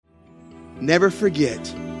Never forget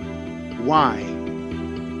why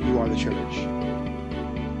you are the church.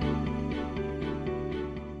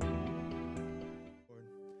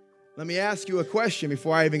 Let me ask you a question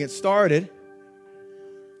before I even get started.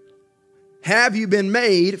 Have you been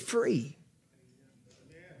made free?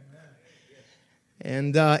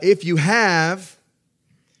 And if you have,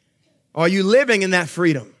 are you living in that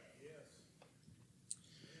freedom?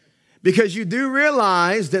 Because you do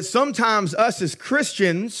realize that sometimes us as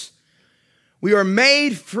Christians, we are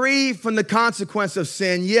made free from the consequence of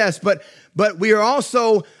sin, yes, but we are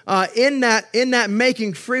also in that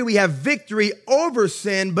making free, we have victory over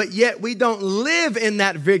sin, but yet we don't live in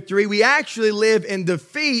that victory. We actually live in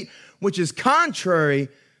defeat, which is contrary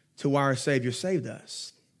to why our Savior saved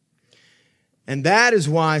us. And that is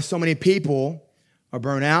why so many people are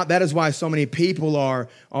burnt out. That is why so many people are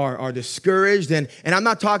discouraged. And I'm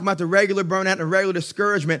not talking about the regular burnout and the regular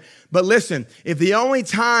discouragement. But listen, if the only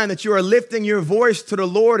time that you are lifting your voice to the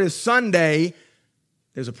Lord is Sunday,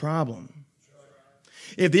 there's a problem.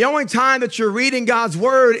 If the only time that you're reading God's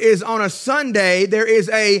word is on a Sunday, there is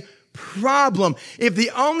a problem. If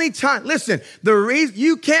the only time, listen,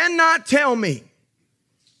 you cannot tell me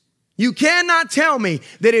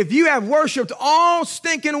that if you have worshiped all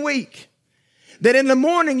stinking week, that in the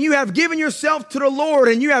morning you have given yourself to the Lord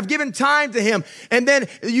and you have given time to Him, and then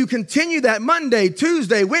you continue that Monday,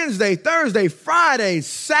 Tuesday, Wednesday, Thursday, Friday,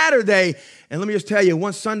 Saturday, and let me just tell you,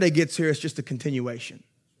 once Sunday gets here, it's just a continuation.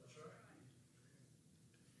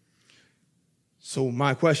 So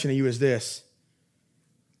my question to you is this: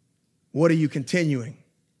 what are you continuing?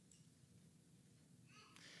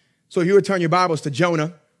 So if you would turn your Bibles to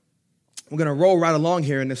Jonah, we're going to roll right along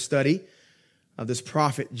here in this study of this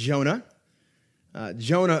prophet Jonah.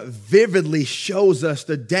 Jonah vividly shows us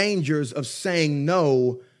the dangers of saying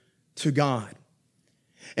no to God.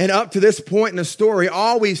 And up to this point in the story,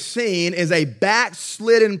 all we've seen is a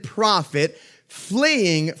backslidden prophet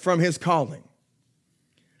fleeing from his calling.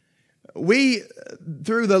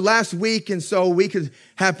 Through the last week and so, we could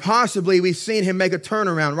have we've seen him make a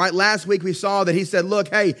turnaround, right? Last week we saw that he said, look,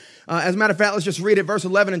 hey, as a matter of fact, let's just read it, verse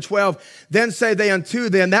 11 and 12. Then say they unto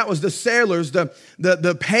them, that was the sailors,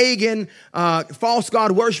 the pagan, false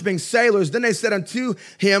god worshiping sailors. Then they said unto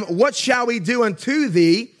him, what shall we do unto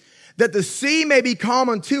thee, that the sea may be calm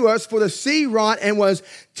unto us? For the sea wrought and was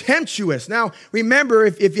tempestuous. Now, remember,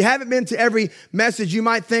 if you haven't been to every message, you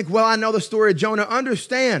might think, well, I know the story of Jonah.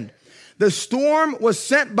 Understand, the storm was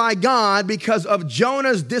sent by God because of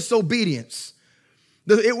Jonah's disobedience.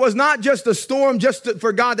 It was not just a storm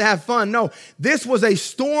for God to have fun. No, this was a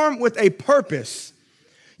storm with a purpose.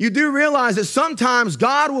 You do realize that sometimes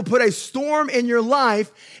God will put a storm in your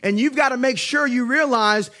life, and you've got to make sure you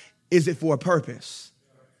realize, is it for a purpose?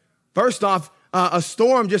 First off, a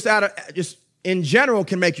storm just in general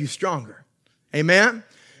can make you stronger. Amen?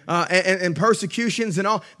 And persecutions and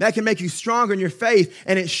all, that can make you stronger in your faith,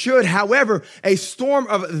 and it should. However, a storm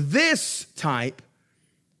of this type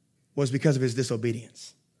was because of his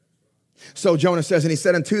disobedience. So Jonah says, and he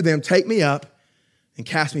said unto them, take me up and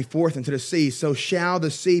cast me forth into the sea. So shall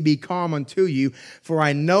the sea be calm unto you, for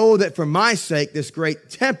I know that for my sake this great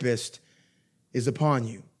tempest is upon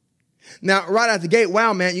you. Now, right out the gate,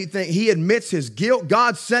 wow, man, you think he admits his guilt.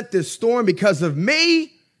 God sent this storm because of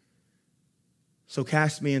me, so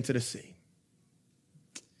cast me into the sea.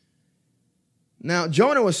 Now,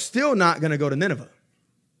 Jonah was still not going to go to Nineveh.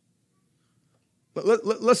 But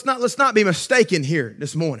let's not be mistaken here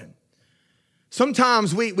this morning.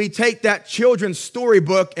 Sometimes we take that children's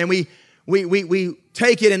storybook and we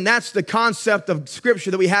take it, and that's the concept of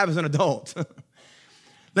scripture that we have as an adult.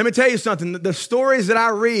 Let me tell you something. The stories that I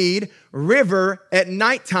read, river at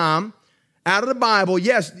nighttime, out of the Bible,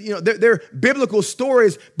 yes, they're biblical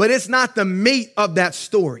stories, but it's not the meat of that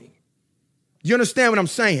story. Do you understand what I'm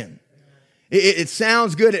saying? It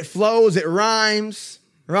sounds good, it flows, it rhymes,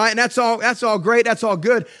 right? And that's all great, that's all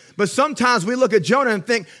good. But sometimes we look at Jonah and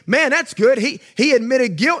think, man, that's good. He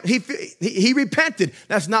admitted guilt, he repented.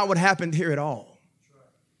 That's not what happened here at all.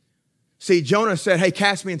 See, Jonah said, hey,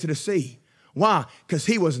 cast me into the sea. Why? Because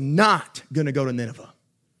he was not going to go to Nineveh.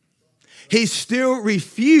 He still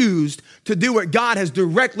refused to do what God has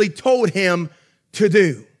directly told him to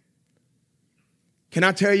do. Can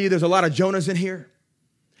I tell you, there's a lot of Jonahs in here?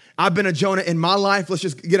 I've been a Jonah in my life. Let's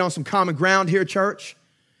just get on some common ground here, church.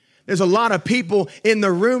 There's a lot of people in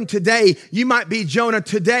the room today. You might be Jonah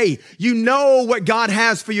today. You know what God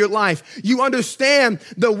has for your life. You understand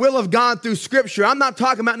the will of God through Scripture. I'm not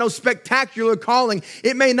talking about no spectacular calling.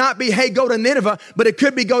 It may not be, hey, go to Nineveh, but it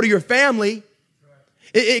could be go to your family.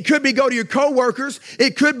 It could be go to your coworkers.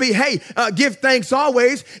 It could be, hey, give thanks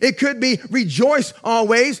always. It could be rejoice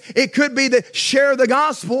always. It could be the share the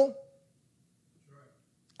gospel.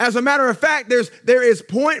 As a matter of fact, there is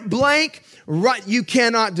point blank, right? You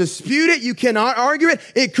cannot dispute it. You cannot argue it.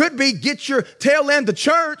 It could be get your tail end to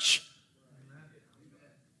church.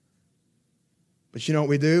 But you know what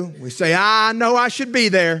we do? We say, I know I should be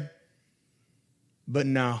there. But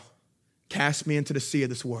no, cast me into the sea of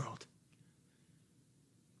this world.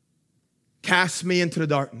 Cast me into the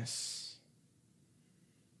darkness.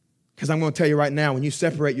 Because I'm going to tell you right now, when you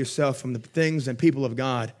separate yourself from the things and people of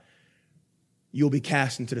God, you'll be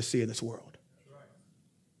cast into the sea of this world.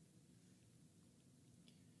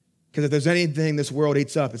 Because if there's anything this world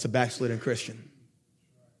eats up, it's a backslidden Christian.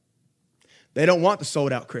 They don't want the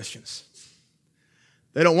sold out Christians.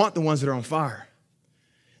 They don't want the ones that are on fire.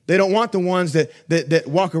 They don't want the ones that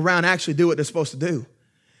walk around and actually do what they're supposed to do.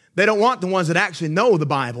 They don't want the ones that actually know the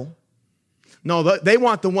Bible. No, they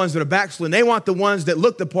want the ones that are backslidden. They want the ones that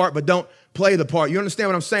look the part but don't play the part. You understand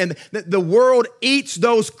what I'm saying? The world eats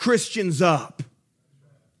those Christians up.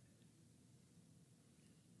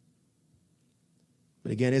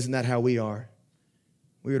 But again, isn't that how we are?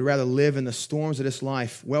 We would rather live in the storms of this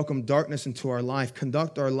life, welcome darkness into our life,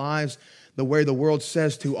 conduct our lives the way the world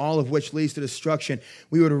says to, all of which leads to destruction.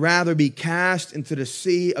 We would rather be cast into the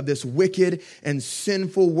sea of this wicked and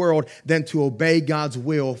sinful world than to obey God's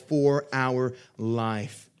will for our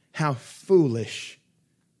life. How foolish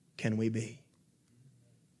can we be?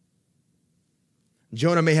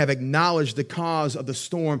 Jonah may have acknowledged the cause of the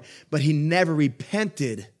storm, but he never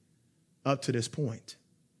repented up to this point.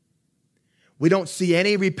 We don't see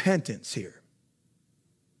any repentance here.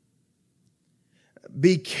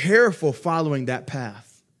 Be careful following that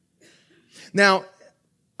path. Now,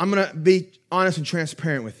 I'm going to be honest and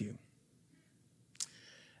transparent with you.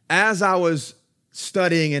 As I was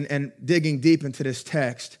studying and digging deep into this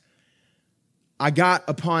text, I got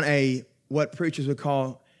upon what preachers would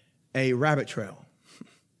call a rabbit trail.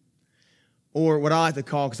 Or what I like to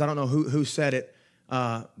call, because I don't know who said it,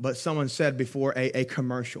 but someone said before, a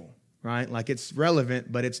commercial, right? Like it's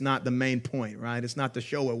relevant, but it's not the main point, right? It's not the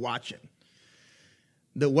show we're watching.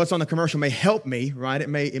 What's on the commercial may help me, right? It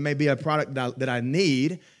may be a product that I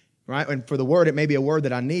need, right? And for the word, it may be a word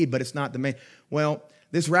that I need, but it's not the main. Well,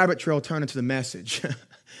 this rabbit trail turned into the message.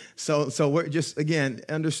 So we're just, again,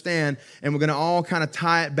 understand, and we're going to all kind of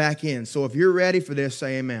tie it back in. So if you're ready for this,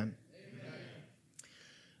 say amen. Amen.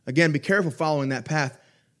 Again, be careful following that path.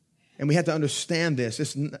 And we have to understand this.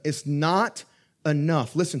 It's not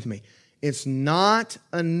enough. Listen to me. It's not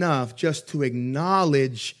enough just to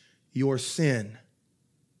acknowledge your sin.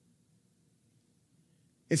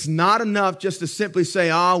 It's not enough just to simply say,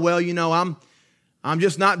 oh, well, you know, I'm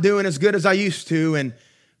just not doing as good as I used to. And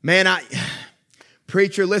man,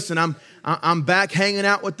 preacher, listen, I'm back hanging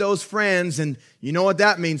out with those friends. And you know what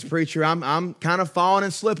that means, preacher? I'm kind of falling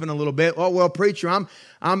and slipping a little bit. Oh, well, preacher,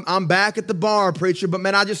 I'm back at the bar, preacher. But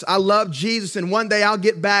man, I love Jesus. And one day I'll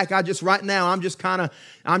get back. Right now, I'm just kind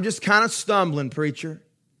of stumbling, preacher.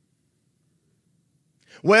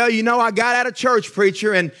 Well, you know, I got out of church,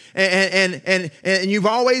 preacher, and you've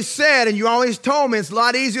always said, and you always told me it's a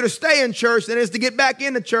lot easier to stay in church than it is to get back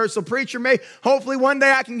into church. So, preacher, hopefully one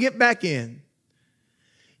day I can get back in.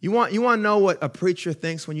 You want to know what a preacher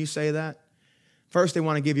thinks when you say that? First, they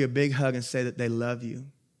want to give you a big hug and say that they love you.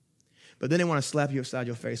 But then they want to slap you upside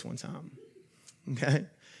your face one time. Okay?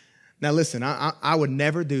 Now, listen, I would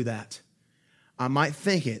never do that. I might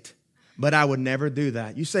think it, but I would never do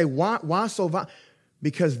that. You say, why so violent?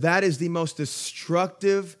 Because that is the most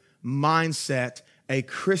destructive mindset a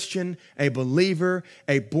Christian, a believer,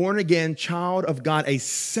 a born-again child of God, a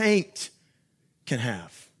saint can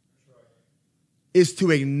have. Is to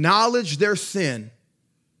acknowledge their sin,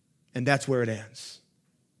 and that's where it ends.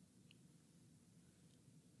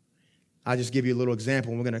 I'll just give you a little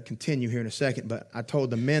example, and we're going to continue here in a second, but I told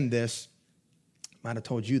the men this, might have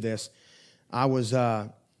told you this. I was...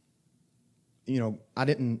 I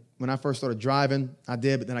didn't, when I first started driving, I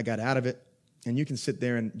did, but then I got out of it. And you can sit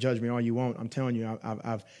there and judge me all you want. I'm telling you,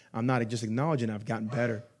 I'm not just acknowledging I've gotten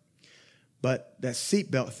better. But that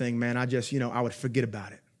seatbelt thing, man, I would forget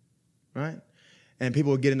about it, right? And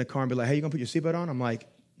people would get in the car and be like, hey, you going to put your seatbelt on? I'm like,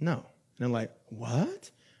 no. And they're like, what?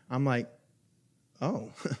 I'm like,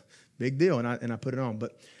 oh, big deal. And I put it on.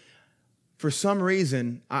 But for some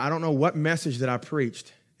reason, I don't know what message that I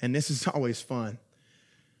preached, and this is always fun.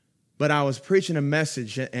 But I was preaching a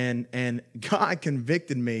message, and God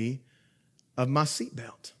convicted me of my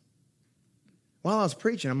seatbelt. While I was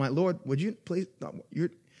preaching, I'm like, Lord, would you please?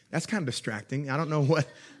 That's kind of distracting. I don't know what.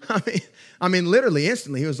 I mean, literally,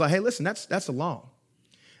 instantly, he was like, hey, listen, that's the law.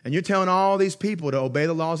 And you're telling all these people to obey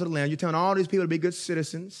the laws of the land. You're telling all these people to be good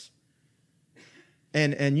citizens.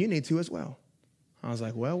 And you need to as well. I was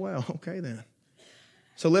like, well, okay then.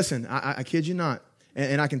 So listen, I kid you not.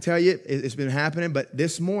 And I can tell you it's been happening, but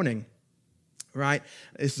this morning, right,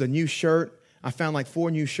 this is a new shirt. I found like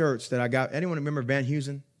 4 new shirts that I got. Anyone remember Van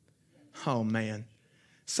Heusen? Oh, man.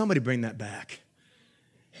 Somebody bring that back.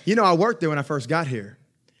 You know, I worked there when I first got here.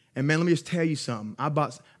 And man, let me just tell you something. I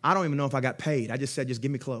don't even know if I got paid. I just said, just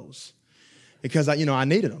give me clothes. Because I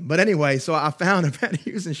needed them. But anyway, so I found a Van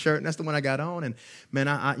Heusen shirt, and that's the one I got on. And man,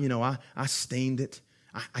 I stained it.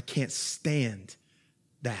 I can't stand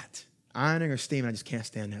that. Ironing or steaming, I just can't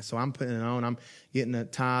stand that. So I'm putting it on. I'm getting a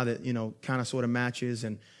tie that, kind of sort of matches.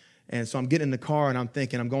 And so I'm getting in the car, and I'm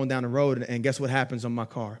thinking, I'm going down the road, and guess what happens on my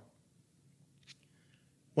car?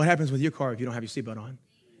 What happens with your car if you don't have your seatbelt on?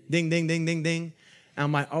 Ding, ding, ding, ding, ding. And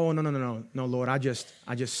I'm like, oh, no, Lord, I just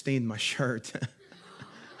stained my shirt.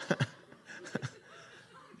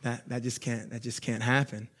 That just can't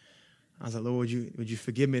happen. I was like, Lord, would you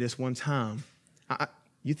forgive me this one time?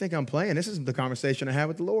 You think I'm playing? This is the conversation I had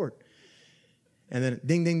with the Lord. And then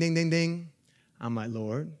ding, ding, ding, ding, ding. I'm like,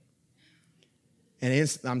 Lord.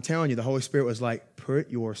 And I'm telling you, the Holy Spirit was like, put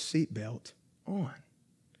your seatbelt on.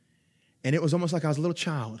 And it was almost like I was a little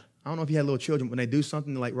child. I don't know if you had little children. When they do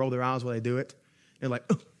something, they like roll their eyes while they do it. They're like,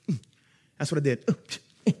 that's what I did.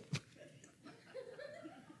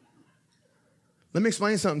 Let me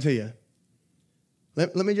explain something to you.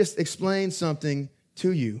 Let me just explain something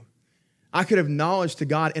to you. I could acknowledge to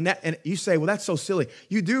God, and you say, well, that's so silly.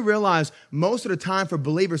 You do realize most of the time for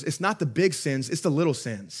believers, it's not the big sins, it's the little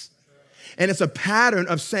sins. And it's a pattern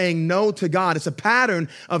of saying no to God. It's a pattern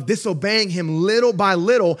of disobeying him little by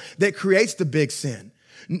little that creates the big sin.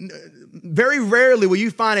 Very rarely will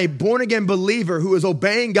you find a born-again believer who is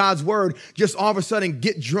obeying God's word just all of a sudden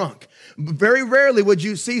get drunk. Very rarely would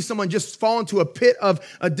you see someone just fall into a pit of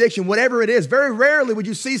addiction, whatever it is. Very rarely would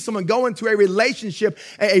you see someone go into a relationship,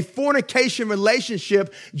 a fornication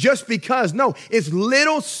relationship, just because. No, it's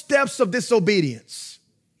little steps of disobedience.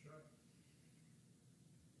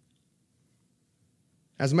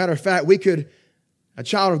 As a matter of fact, a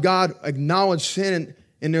child of God, acknowledge sin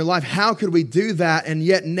in their life. How could we do that and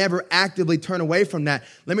yet never actively turn away from that?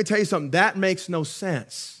 Let me tell you something. That makes no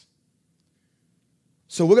sense.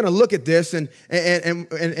 So we're going to look at this, and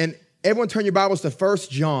everyone turn your Bibles to 1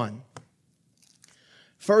 John.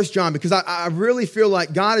 1 John, because I really feel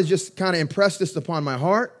like God has just kind of impressed this upon my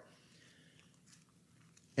heart.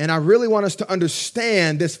 And I really want us to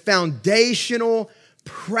understand this foundational,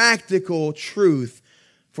 practical truth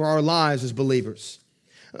for our lives as believers.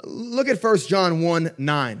 Look at 1 John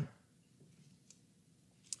 1:9.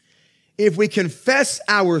 If we confess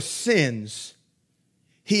our sins,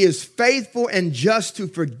 he is faithful and just to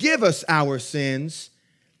forgive us our sins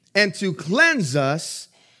and to cleanse us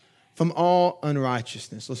from all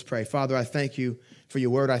unrighteousness. Let's pray. Father, I thank you for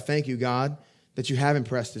your word. I thank you, God, that you have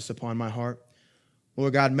impressed this upon my heart.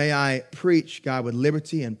 Lord God, may I preach, God, with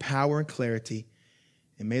liberty and power and clarity.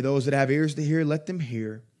 And may those that have ears to hear, let them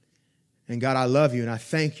hear. And God, I love you and I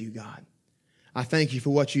thank you, God. I thank you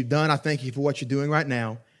for what you've done. I thank you for what you're doing right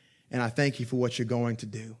now. And I thank you for what you're going to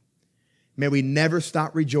do. May we never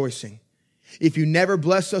stop rejoicing. If you never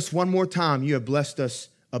bless us one more time, you have blessed us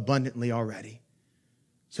abundantly already.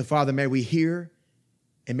 So, Father, may we hear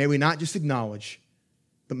and may we not just acknowledge,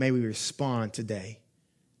 but may we respond today.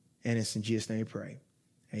 And it's in Jesus' name we pray.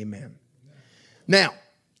 Amen. Now,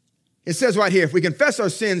 it says right here, if we confess our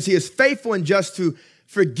sins, he is faithful and just to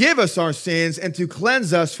forgive us our sins and to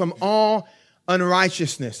cleanse us from all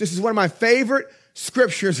unrighteousness. This is one of my favorite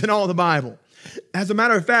scriptures in all the Bible. As a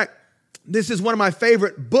matter of fact, this is one of my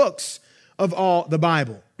favorite books of all the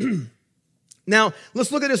Bible. Now,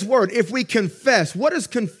 let's look at this word. If we confess, what does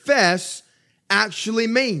confess actually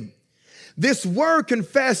mean? This word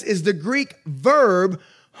confess is the Greek verb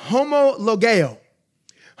homologeo.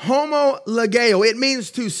 Homologeo. It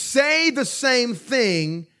means to say the same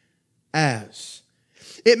thing as.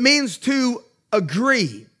 It means to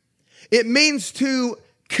agree. It means to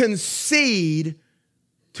concede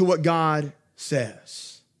to what God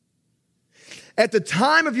says. At the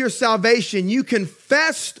time of your salvation, you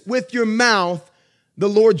confessed with your mouth the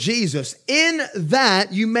Lord Jesus. In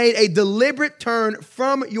that, you made a deliberate turn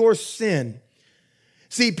from your sin.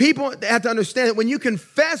 See, people have to understand that when you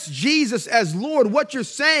confess Jesus as Lord, what you're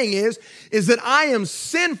saying is that I am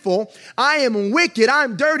sinful, I am wicked,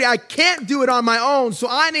 I'm dirty, I can't do it on my own, so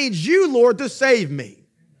I need you, Lord, to save me.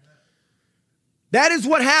 That is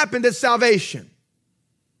what happened at salvation.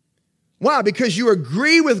 Why? Because you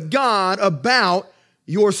agree with God about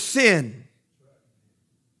your sin.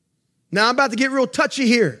 Now, I'm about to get real touchy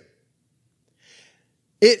here.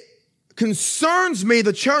 It concerns me,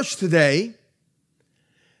 the church today,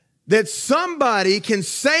 that somebody can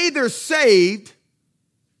say they're saved,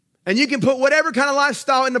 and you can put whatever kind of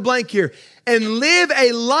lifestyle in the blank here, and live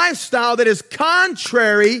a lifestyle that is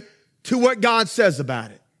contrary to what God says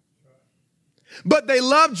about it. But they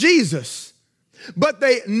love Jesus, but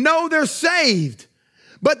they know they're saved,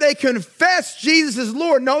 but they confess Jesus as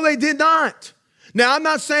Lord. No, they did not. Now, I'm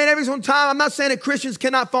not saying every single time, I'm not saying that Christians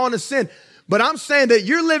cannot fall into sin, but I'm saying that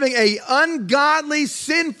you're living a ungodly,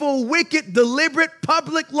 sinful, wicked, deliberate,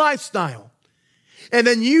 public lifestyle. And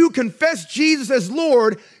then you confess Jesus as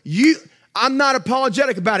Lord, I'm not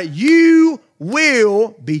apologetic about it. You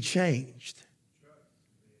will be changed.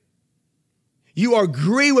 You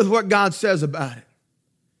agree with what God says about it.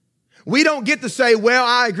 We don't get to say, well,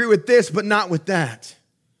 I agree with this, but not with that.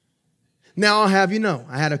 Now, I'll have you know,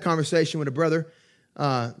 I had a conversation with a brother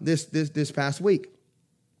this past week.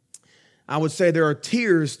 I would say there are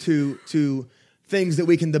tiers to things that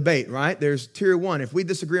we can debate, right? There's tier one. If we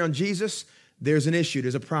disagree on Jesus, there's an issue,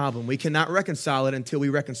 there's a problem. We cannot reconcile it until we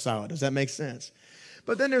reconcile it. Does that make sense?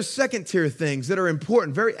 But then there's second tier things that are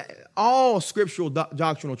important. All scriptural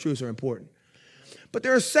doctrinal truths are important. But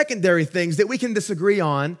there are secondary things that we can disagree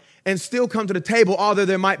on and still come to the table, although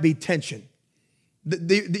there might be tension.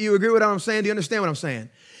 Do you agree with what I'm saying? Do you understand what I'm saying?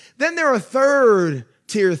 Then there are third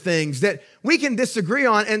tier things that we can disagree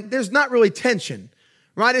on, and there's not really tension,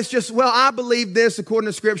 right? It's just, well, I believe this according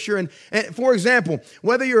to Scripture. And for example,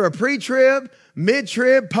 whether you're a pre-trib,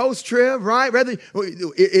 mid-trib, post-trib, right? Whether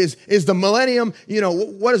is the millennium,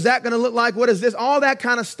 what is that going to look like? What is this? All that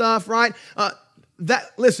kind of stuff, right?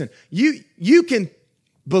 Listen, you can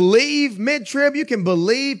believe mid-trib, you can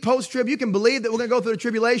believe post-trib, you can believe that we're going to go through the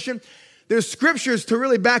tribulation. There's scriptures to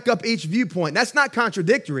really back up each viewpoint. That's not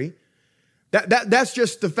contradictory. That's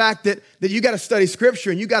just the fact that you got to study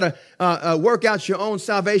Scripture and you got to work out your own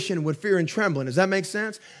salvation with fear and trembling. Does that make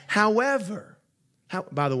sense? However,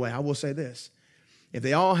 by the way, I will say this. If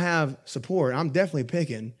they all have support, I'm definitely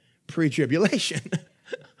picking pre-tribulation.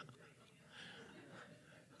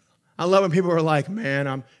 I love when people are like,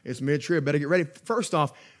 man, it's mid-trib, better get ready. First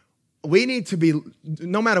off, we need to be,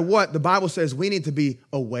 no matter what, the Bible says we need to be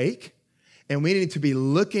awake and we need to be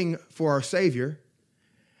looking for our Savior.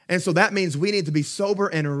 And so that means we need to be sober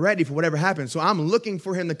and ready for whatever happens. So I'm looking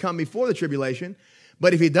for him to come before the tribulation.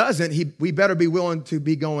 But if he doesn't, we better be willing to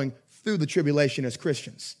be going through the tribulation as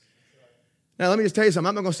Christians. Now, let me just tell you something.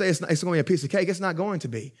 I'm not going to say it's going to be a piece of cake. It's not going to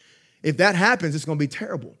be. If that happens, it's going to be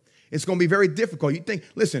terrible. It's going to be very difficult. You think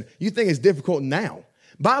it's difficult now.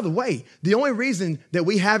 By the way, the only reason that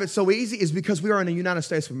we have it so easy is because we are in the United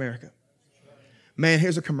States of America. Man,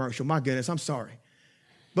 here's a commercial. My goodness, I'm sorry.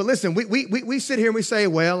 But listen, we sit here and we say,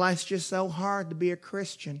 well, it's just so hard to be a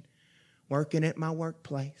Christian working at my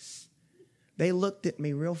workplace. They looked at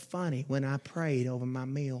me real funny when I prayed over my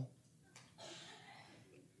meal.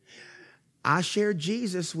 I shared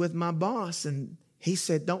Jesus with my boss and he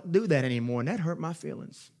said, don't do that anymore. And that hurt my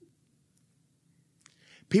feelings.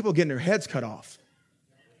 People getting their heads cut off.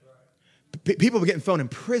 People are getting thrown in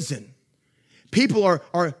prison. People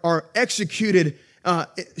are executed,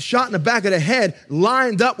 shot in the back of the head,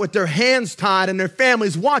 lined up with their hands tied and their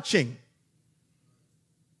families watching.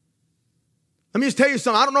 Let me just tell you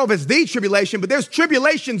something. I don't know if it's the tribulation, but there's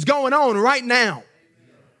tribulations going on right now.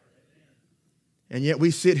 And yet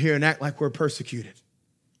we sit here and act like we're persecuted.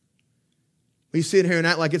 We sit here and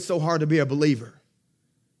act like it's so hard to be a believer.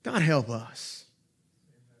 God help us.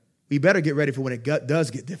 We better get ready for when it does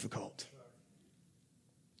get difficult.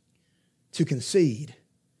 To concede.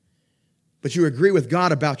 But you agree with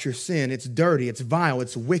God about your sin. It's dirty, it's vile,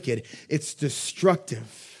 it's wicked, it's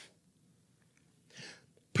destructive.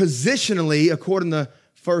 Positionally, according to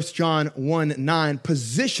 1 John 1:9,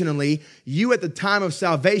 positionally, you at the time of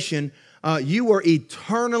salvation, you were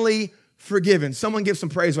eternally forgiven. Someone give some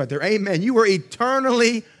praise right there. Amen. You were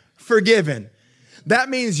eternally forgiven. That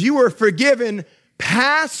means you were forgiven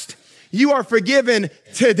past, you are forgiven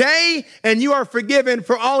today, and you are forgiven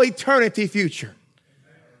for all eternity future.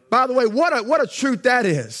 By the way, what a truth that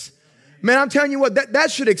is. Man, I'm telling you what,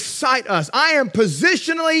 that should excite us. I am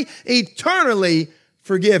positionally, eternally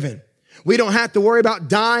forgiven. We don't have to worry about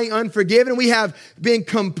dying unforgiven. We have been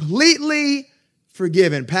completely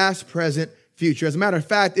forgiven, past, present, future. As a matter of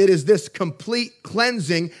fact, it is this complete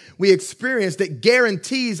cleansing we experience that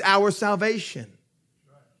guarantees our salvation.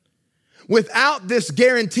 Without this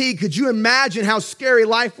guarantee, could you imagine how scary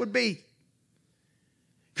life would be?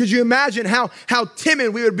 Could you imagine how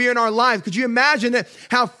timid we would be in our life? Could you imagine that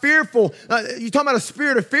how fearful? You're talking about a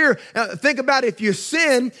spirit of fear. Think about if you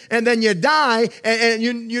sin and then you die and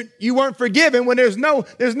you weren't forgiven when there's no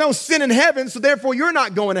sin in heaven, so therefore you're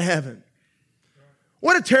not going to heaven.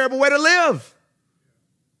 What a terrible way to live.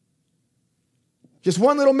 Just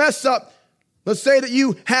one little mess up. Let's say that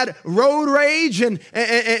you had road rage and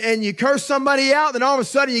you curse somebody out, then all of a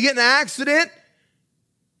sudden you get in an accident.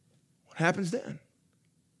 What happens then?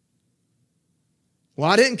 Well,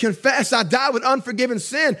 I didn't confess. I died with unforgiven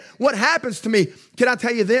sin. What happens to me? Can I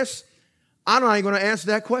tell you this? I'm not even going to answer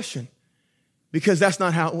that question because that's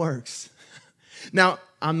not how it works. Now,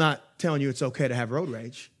 I'm not telling you it's okay to have road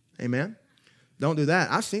rage. Amen? Don't do that.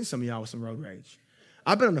 I've seen some of y'all with some road rage.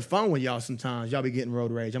 I've been on the phone with y'all sometimes. Y'all be getting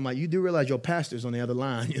road rage. I'm like, you do realize your pastor's on the other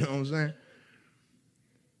line. You know what I'm saying?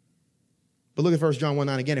 But look at 1 John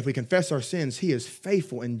 1:9 again. If we confess our sins, he is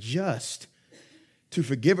faithful and just to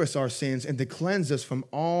forgive us our sins and to cleanse us from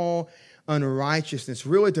all unrighteousness.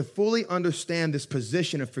 Really, to fully understand this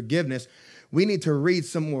position of forgiveness, we need to read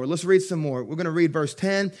some more. Let's read some more. We're going to read verse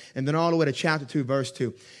 10 and then all the way to chapter 2, verse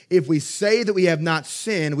 2. If we say that we have not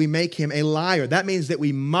sinned, we make him a liar. That means that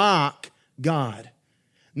we mock God.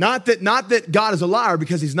 Not that God is a liar,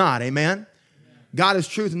 because he's not. Amen? God is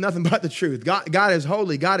truth and nothing but the truth. God is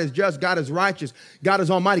holy. God is just. God is righteous. God is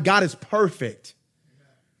almighty. God is perfect.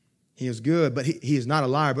 He is good, but he is not a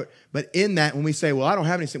liar. But in that, when we say, well, I don't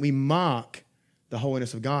have any sin, we mock the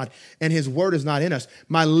holiness of God, and his word is not in us.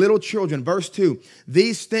 My little children, verse 2,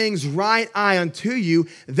 these things write I unto you,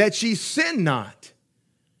 that ye sin not.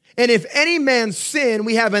 And if any man sin,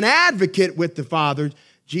 we have an advocate with the Father,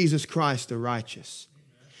 Jesus Christ the righteous.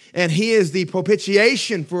 And he is the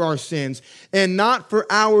propitiation for our sins, and not for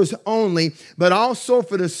ours only, but also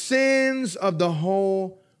for the sins of the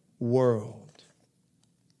whole world.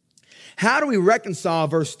 How do we reconcile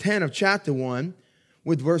verse 10 of chapter 1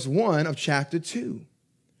 with verse 1 of chapter 2?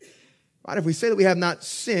 Right? If we say that we have not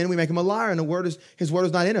sinned, we make him a liar, and his word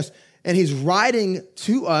is not in us. And he's writing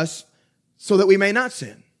to us so that we may not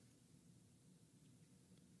sin.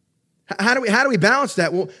 How do we balance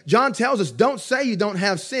that? Well, John tells us, don't say you don't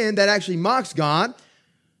have sin. That actually mocks God.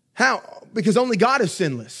 How? Because only God is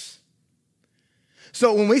sinless.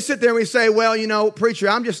 So when we sit there and we say, well, you know, preacher,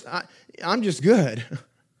 I'm just good.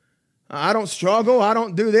 I don't struggle. I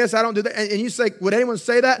don't do this. I don't do that. And you say, would anyone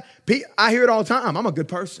say that? Pete, I hear it all the time. I'm a good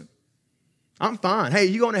person. I'm fine. Hey,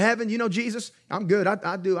 you going to heaven? You know Jesus? I'm good.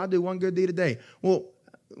 I do one good deed a day. Well,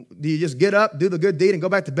 do you just get up, do the good deed, and go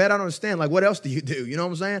back to bed? I don't understand. Like, what else do you do? You know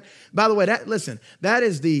what I'm saying? By the way, that is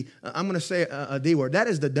I'm going to say a D word. That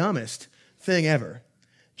is the dumbest thing ever.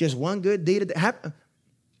 Just one good deed.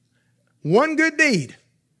 One good deed.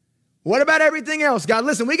 What about everything else? God,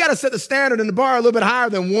 listen, we got to set the standard and the bar a little bit higher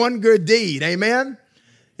than one good deed. Amen?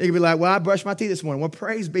 You can be like, well, I brushed my teeth this morning. Well,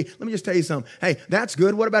 praise be. Let me just tell you something. Hey, that's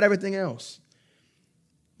good. What about everything else?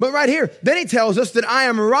 But right here, then he tells us that I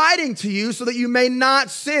am writing to you so that you may not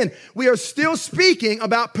sin. We are still speaking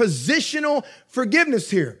about positional forgiveness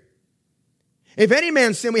here. If any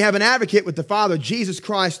man sin, we have an advocate with the Father, Jesus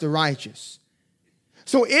Christ the righteous.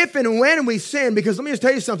 So if and when we sin, because let me just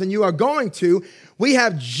tell you something, you are going to, we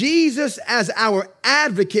have Jesus as our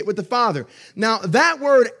advocate with the Father. Now, that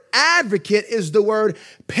word advocate is the word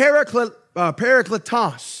parakletos.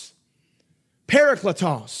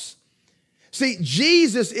 Parakletos. See,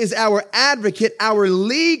 Jesus is our advocate, our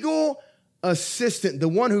legal assistant, the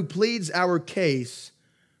one who pleads our case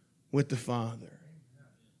with the Father.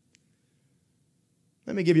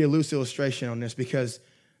 Let me give you a loose illustration on this, because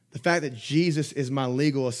the fact that Jesus is my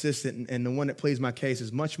legal assistant and the one that pleads my case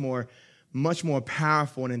is much more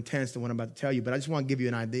powerful and intense than what I'm about to tell you, but I just want to give you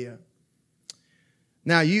an idea.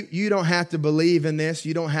 Now, you don't have to believe in this.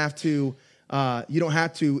 You don't have to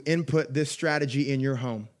input this strategy in your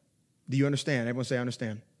home. Do you understand? Everyone say, I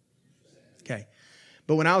understand. Okay.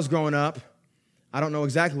 But when I was growing up, I don't know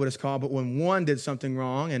exactly what it's called, but when one did something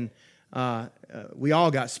wrong, and we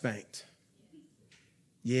all got spanked.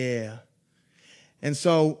 Yeah. And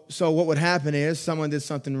so what would happen is someone did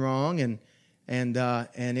something wrong, and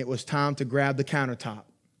it was time to grab the countertop.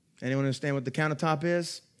 Anyone understand what the countertop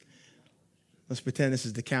is? Let's pretend this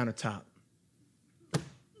is the countertop.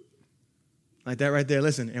 Like that right there.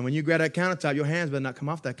 Listen, and when you grab that countertop, your hands better not come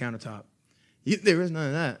off that countertop. There is none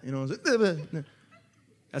of that. You know,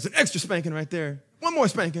 that's an extra spanking right there. One more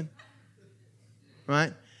spanking.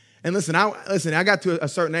 Right? And listen, I got to a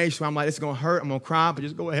certain age where I'm like, it's going to hurt. I'm going to cry, but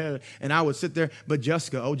just go ahead. And I would sit there. But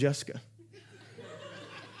Jessica.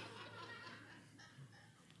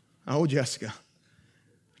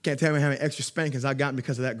 Can't tell me how many extra spankings I've gotten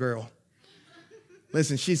because of that girl.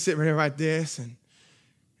 Listen, she's sitting right there,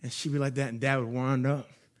 And she'd be like that, and Dad would wind up.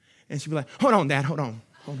 And she'd be like, hold on, Dad, hold on.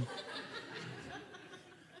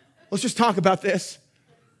 Let's just talk about this.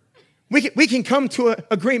 We can come to an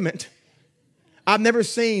agreement. I've never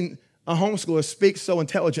seen a homeschooler speak so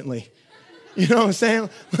intelligently. You know what I'm saying?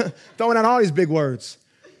 Throwing out all these big words.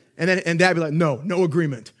 And Dad would be like, no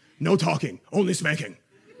agreement. No talking, only spanking.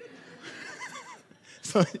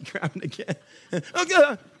 So he grabbed it again.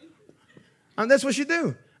 Okay. And that's what she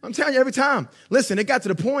do. I'm telling you every time. Listen, it got to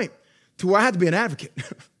the point to where I had to be an advocate.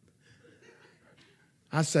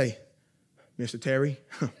 I say, Mr. Terry,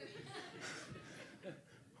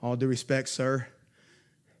 all due respect, sir,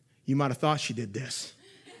 you might have thought she did this.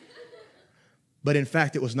 But in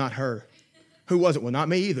fact, it was not her. Who was it? Well, not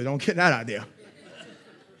me either. Don't get that idea.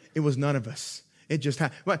 It was none of us. It just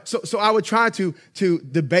happened. So I would try to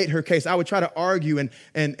debate her case. I would try to argue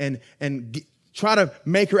and try to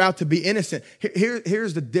make her out to be innocent.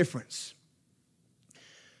 Here's the difference.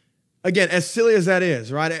 Again, as silly as that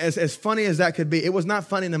is, right? As funny as that could be, it was not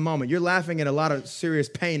funny in the moment. You're laughing at a lot of serious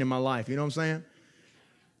pain in my life. You know what I'm saying?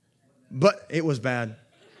 But it was bad.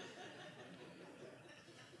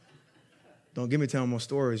 Don't get me telling more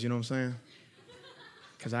stories, you know what I'm saying?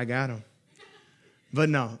 Because I got them. But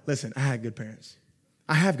no, listen, I had good parents.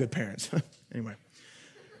 I have good parents. Anyway.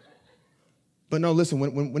 But no, listen,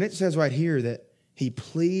 when it says right here that he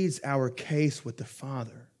pleads our case with the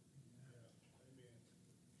Father,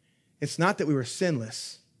 it's not that we were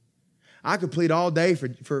sinless. I could plead all day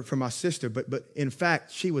for my sister, but in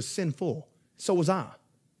fact, she was sinful. So was I.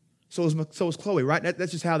 So was Chloe, right?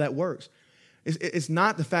 That's just how that works. It's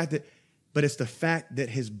not the fact that, but it's the fact that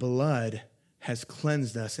his blood has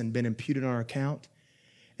cleansed us and been imputed on our account.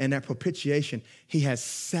 And that propitiation, he has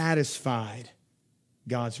satisfied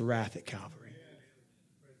God's wrath at Calvary.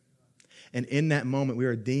 And in that moment, we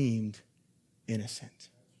are deemed innocent.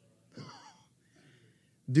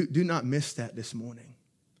 Do not miss that this morning.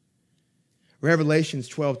 Revelations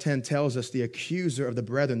 12:10 tells us the accuser of the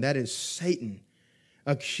brethren, that is Satan,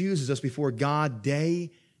 accuses us before God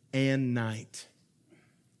day and night.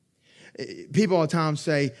 People all the time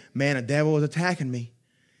say, man, a devil is attacking me.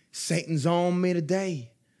 Satan's on me today.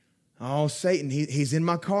 Oh, Satan, he's in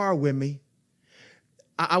my car with me.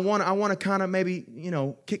 I want to kind of maybe,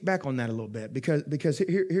 kick back on that a little bit because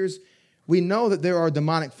here's, we know that there are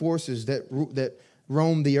demonic forces that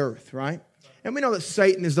roam the earth, right? And we know that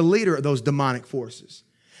Satan is the leader of those demonic forces.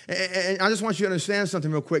 And I just want you to understand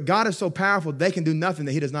something real quick. God is so powerful, they can do nothing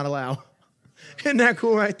that he does not allow. Isn't that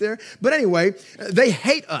cool right there? But anyway, they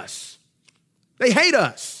hate us. They hate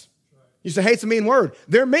us. You say hate's a mean word.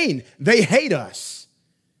 They're mean. They hate us.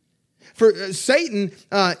 For Satan,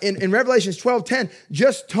 in Revelation 12:10,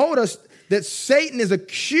 just told us that Satan is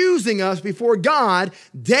accusing us before God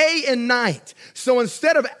day and night. So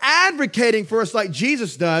instead of advocating for us like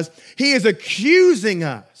Jesus does, he is accusing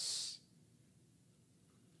us.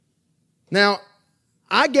 Now,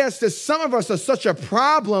 I guess that some of us are such a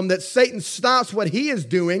problem that Satan stops what he is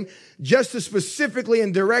doing just to specifically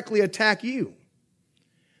and directly attack you.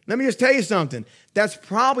 Let me just tell you something. That's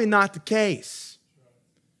probably not the case.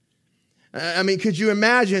 I mean, could you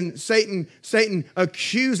imagine Satan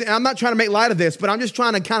accusing? I'm not trying to make light of this, but I'm just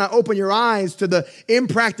trying to kind of open your eyes to the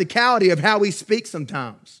impracticality of how we speak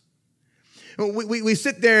sometimes. We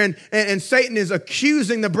sit there and Satan is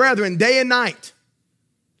accusing the brethren day and night.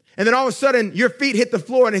 And then all of a sudden, your feet hit the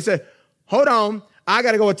floor and he said, hold on, I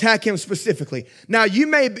got to go attack him specifically. Now,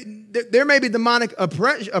 there may be demonic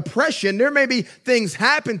oppression. There may be things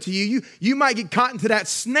happen to you. You might get caught into that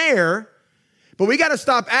snare. But we got to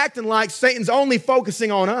stop acting like Satan's only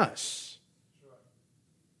focusing on us.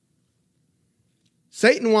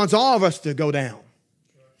 Satan wants all of us to go down.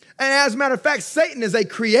 And as a matter of fact, Satan is a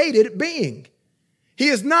created being. He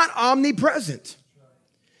is not omnipresent.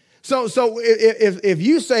 So if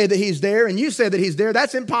you say that he's there and you say that he's there,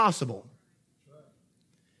 that's impossible.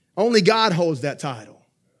 Only God holds that title.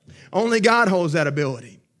 Only God holds that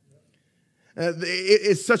ability.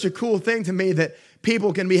 It's such a cool thing to me that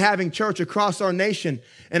people can be having church across our nation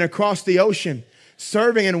and across the ocean,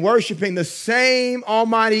 serving and worshiping the same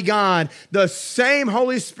Almighty God, the same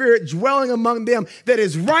Holy Spirit dwelling among them that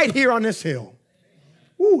is right here on this hill.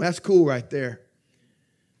 Woo, that's cool right there.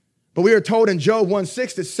 But we are told in Job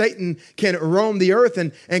 1:6 that Satan can roam the earth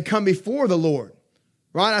and come before the Lord.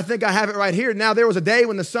 Right? I think I have it right here. Now there was a day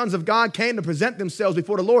when the sons of God came to present themselves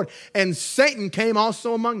before the Lord, and Satan came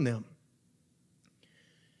also among them.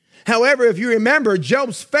 However, if you remember,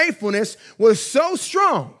 Job's faithfulness was so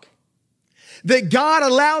strong that God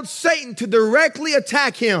allowed Satan to directly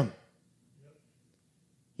attack him.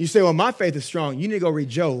 You say, well, my faith is strong. You need to go read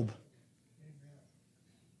Job.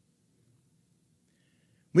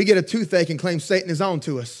 We get a toothache and claim Satan is on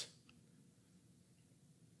to us.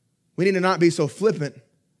 We need to not be so flippant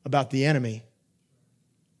about the enemy.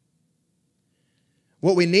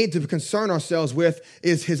 What we need to concern ourselves with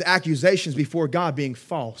is his accusations before God being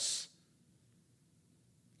false.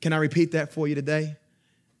 Can I repeat that for you today?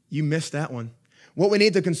 You missed that one. What we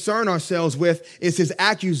need to concern ourselves with is his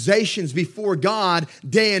accusations before God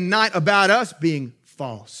day and night about us being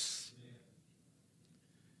false.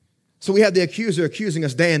 So we have the accuser accusing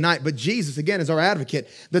us day and night, but Jesus, again, is our advocate.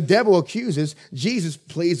 The devil accuses, Jesus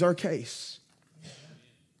pleads our case.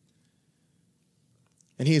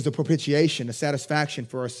 And he is the propitiation, the satisfaction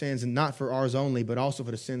for our sins, and not for ours only, but also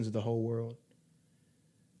for the sins of the whole world.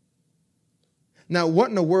 Now, what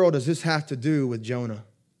in the world does this have to do with Jonah?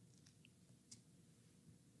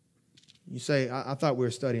 You say, I thought we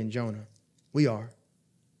were studying Jonah. We are.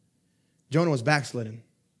 Jonah was backslidden.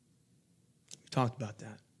 We talked about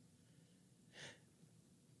that.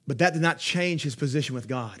 But that did not change his position with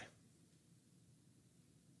God.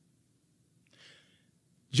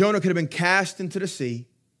 Jonah could have been cast into the sea.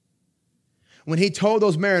 When he told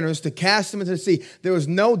those mariners to cast him into the sea, there was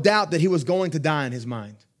no doubt that he was going to die in his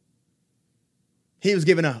mind. He was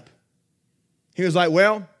giving up. He was like,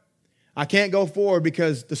 well, I can't go forward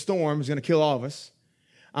because the storm is going to kill all of us.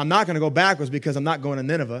 I'm not going to go backwards because I'm not going to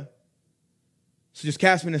Nineveh. So just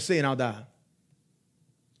cast me in the sea and I'll die.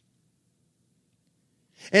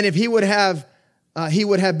 And if he would have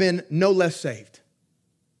been no less saved.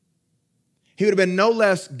 He would have been no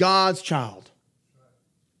less God's child.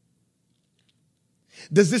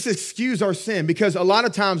 Does this excuse our sin? Because a lot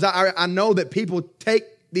of times I know that people take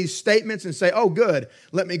these statements and say, oh, good,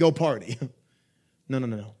 let me go party.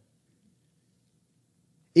 No.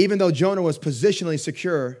 Even though Jonah was positionally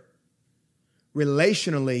secure,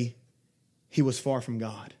 relationally, he was far from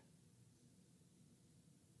God.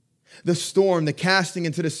 The storm, the casting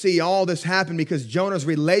into the sea, all this happened because Jonah's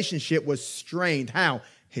relationship was strained. How?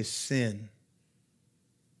 His sin.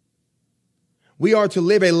 We are to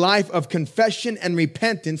live a life of confession and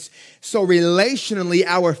repentance, so relationally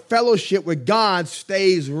our fellowship with God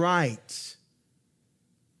stays right.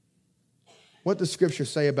 What does Scripture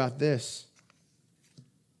say about this?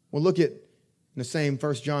 Well, look at in the same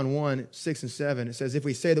 1 John 1, 6 and 7. It says, if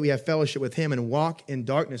we say that we have fellowship with him and walk in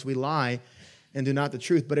darkness, we lie and do not the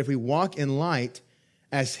truth. But if we walk in light,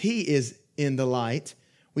 as he is in the light,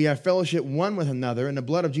 we have fellowship one with another, and the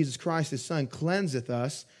blood of Jesus Christ, his Son, cleanseth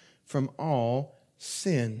us from all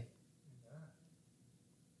sin.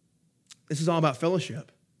 This is all about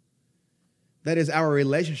fellowship. That is our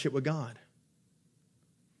relationship with God.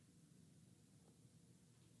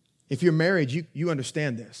 If you're married, you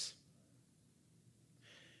understand this.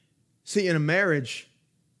 See, in a marriage,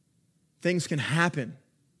 things can happen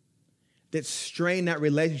that strain that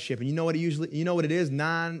relationship. And you know what it is? You know what it is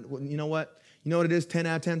 10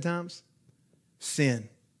 out of 10 times? Sin.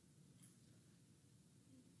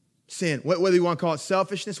 Sin. Whether you want to call it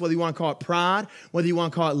selfishness, whether you want to call it pride, whether you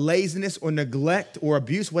want to call it laziness or neglect or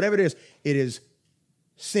abuse, whatever it is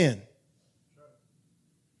sin.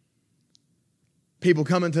 People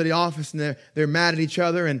come into the office and they're mad at each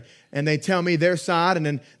other and they tell me their side and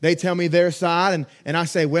then they tell me their side and I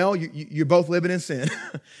say, well, you're both living in sin.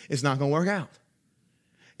 It's not going to work out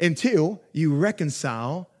until you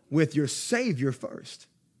reconcile with your Savior first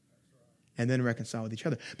and then reconcile with each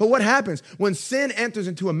other. But what happens when sin enters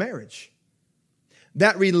into a marriage?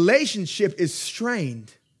 That relationship is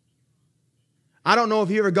strained. I don't know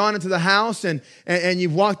if you've ever gone into the house and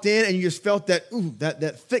you've walked in and you just felt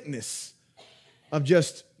that thickness of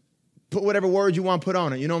just put whatever word you want to put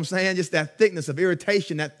on it. You know what I'm saying? Just that thickness of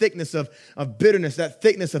irritation, that thickness of bitterness, that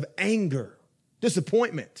thickness of anger,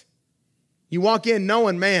 disappointment. You walk in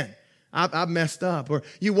knowing, man, I've messed up. Or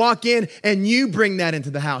you walk in and you bring that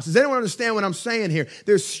into the house. Does anyone understand what I'm saying here?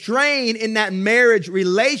 There's strain in that marriage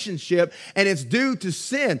relationship and it's due to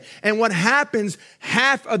sin. And what happens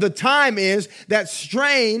half of the time is that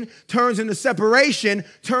strain turns into separation,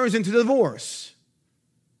 turns into divorce.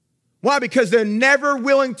 Why? Because they're never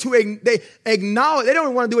willing to acknowledge. They don't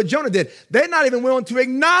even want to do what Jonah did. They're not even willing to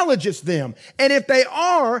acknowledge it's them. And if they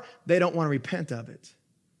are, they don't want to repent of it.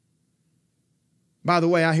 By the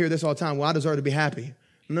way, I hear this all the time. Well, I deserve to be happy.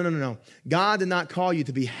 No. God did not call you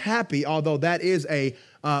to be happy, although that is a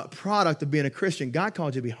product of being a Christian. God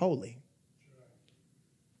called you to be holy.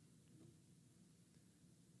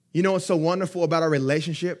 You know what's so wonderful about our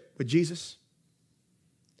relationship with Jesus?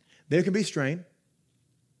 There can be strain.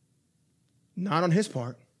 Not on his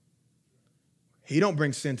part. He don't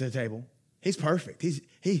bring sin to the table. He's perfect.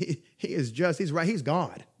 He is just. He's right. He's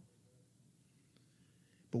God.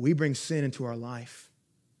 But we bring sin into our life.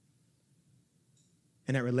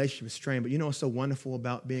 and that relationship is strained. But you know what's so wonderful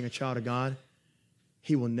about being a child of God?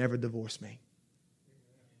 He will never divorce me.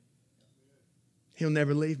 He'll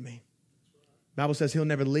never leave me. The Bible says he'll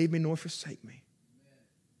never leave me nor forsake me.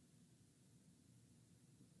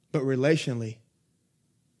 But relationally,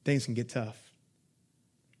 things can get tough.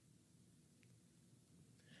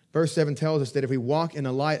 Verse 7 tells us that if we walk in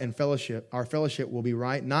the light and fellowship, our fellowship will be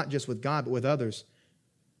right, not just with God, but with others.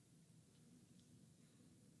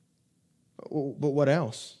 But what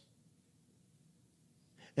else?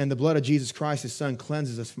 And the blood of Jesus Christ, his son,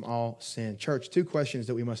 cleanses us from all sin. Church, 2 questions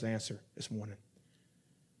that we must answer this morning.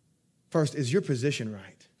 First, is your position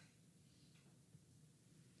right?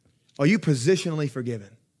 Are you positionally forgiven?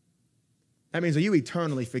 That means, are you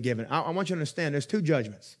eternally forgiven? I want you to understand there's 2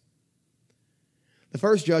 judgments. The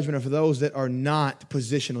first judgment are for those that are not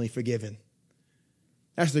positionally forgiven.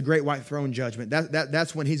 That's the great white throne judgment.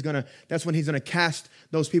 That's when he's gonna cast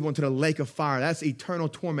those people into the lake of fire. That's eternal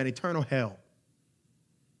torment, eternal hell.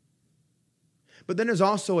 But then there's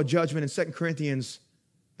also a judgment in 2 Corinthians,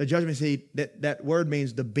 the judgment seat, that word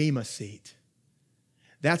means the bema seat.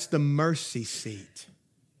 That's the mercy seat.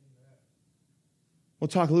 We'll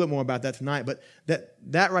talk a little bit more about that tonight, but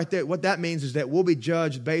that right there, what that means is that we'll be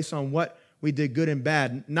judged based on what we did good and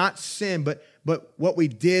bad. Not sin, but what we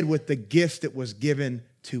did with the gifts that was given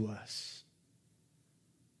to us.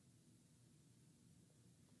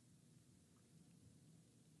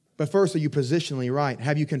 But first, are you positionally right?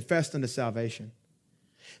 Have you confessed unto salvation?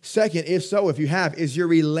 Second, if so, if you have, is your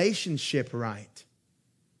relationship right?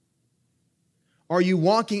 Are you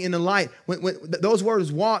walking in the light? When those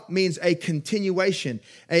words walk means a continuation,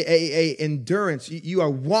 a endurance. You are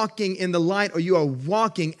walking in the light, or you are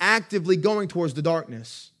walking actively going towards the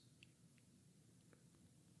darkness.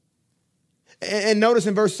 And notice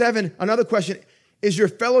in verse 7, another question, is your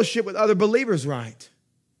fellowship with other believers right?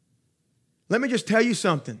 Let me just tell you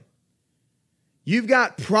something. You've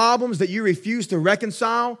got problems that you refuse to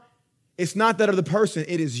reconcile. It's not that of the person,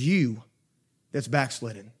 it is you that's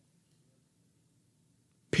backslidden.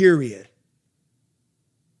 Period.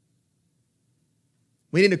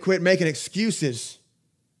 We need to quit making excuses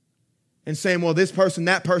and saying, well, this person,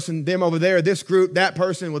 that person, them over there, this group, that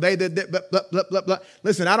person, well, they did, blah, blah, blah, blah, blah.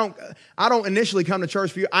 Listen, I don't initially come to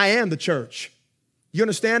church for you. I am the church. You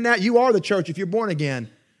understand that? You are the church if you're born again.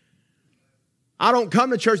 I don't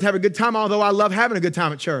come to church to have a good time, although I love having a good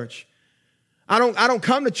time at church. I don't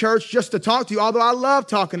come to church just to talk to you, although I love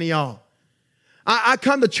talking to y'all. I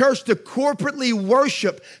come to church to corporately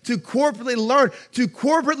worship, to corporately learn, to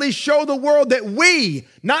corporately show the world that we,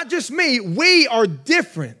 not just me, we are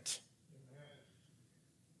different.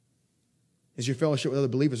 Is your fellowship with other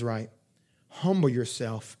believers right? Humble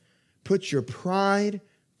yourself. Put your pride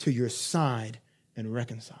to your side and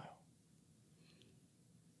reconcile.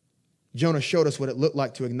 Jonah showed us what it looked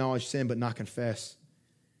like to acknowledge sin but not confess.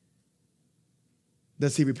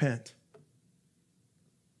 Does he repent?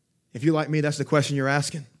 If you're like me, that's the question you're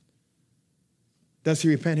asking. Does he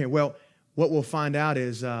repent here? Well, what we'll find out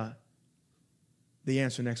is the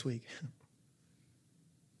answer next week.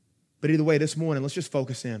 But either way, this morning, let's just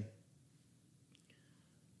focus in.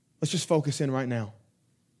 Let's just focus in right now.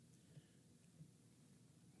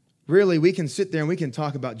 Really, we can sit there and we can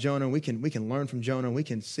talk about Jonah. We can learn from Jonah. We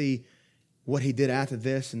can see what he did after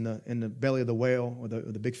this in the belly of the whale or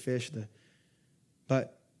the big fish.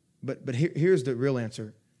 But here's the real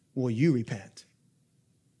answer. Will you repent?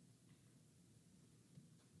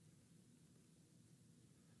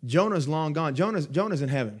 Jonah's long gone. Jonah's in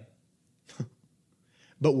heaven.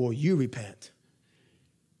 But will you repent?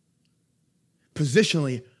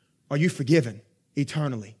 Positionally, are you forgiven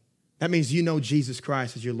eternally? That means you know Jesus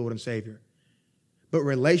Christ as your Lord and Savior. But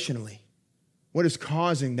relationally, what is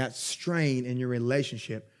causing that strain in your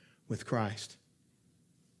relationship with Christ?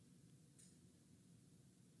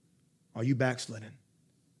 Are you backslidden?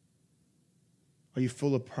 Are you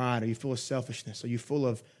full of pride? Are you full of selfishness? Are you full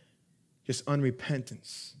of just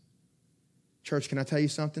unrepentance? Church, can I tell you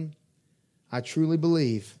something? I truly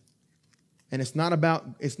believe, and it's not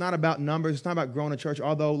about numbers. It's not about growing a church.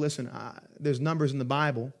 Although, listen, there's numbers in the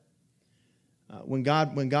Bible. When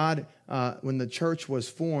the church was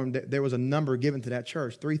formed, there was a number given to that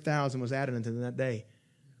church. 3,000 was added into that day.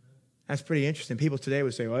 That's pretty interesting. People today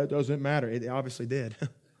would say, well, it doesn't matter. It obviously did.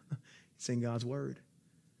 It's in God's word.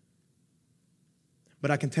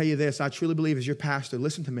 But I can tell you this, I truly believe as your pastor,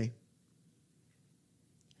 listen to me.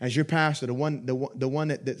 As your pastor, the one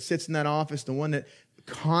that sits in that office, the one that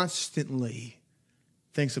constantly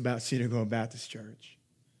thinks about Cedar Grove Baptist Church.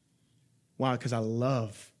 Why? Because I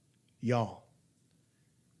love y'all.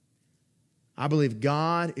 I believe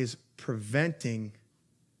God is preventing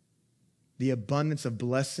the abundance of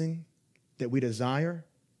blessing that we desire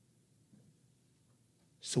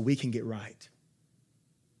so we can get right.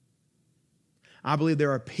 I believe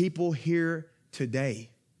there are people here today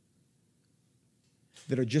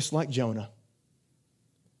that are just like Jonah,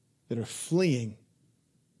 that are fleeing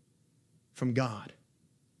from God,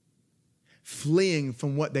 fleeing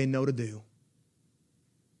from what they know to do.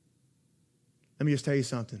 Let me just tell you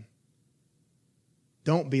something.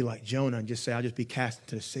 Don't be like Jonah and just say, I'll just be cast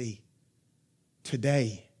into the sea.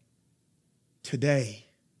 Today,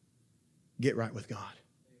 get right with God.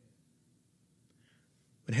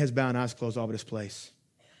 With heads bowed and eyes closed all over this place,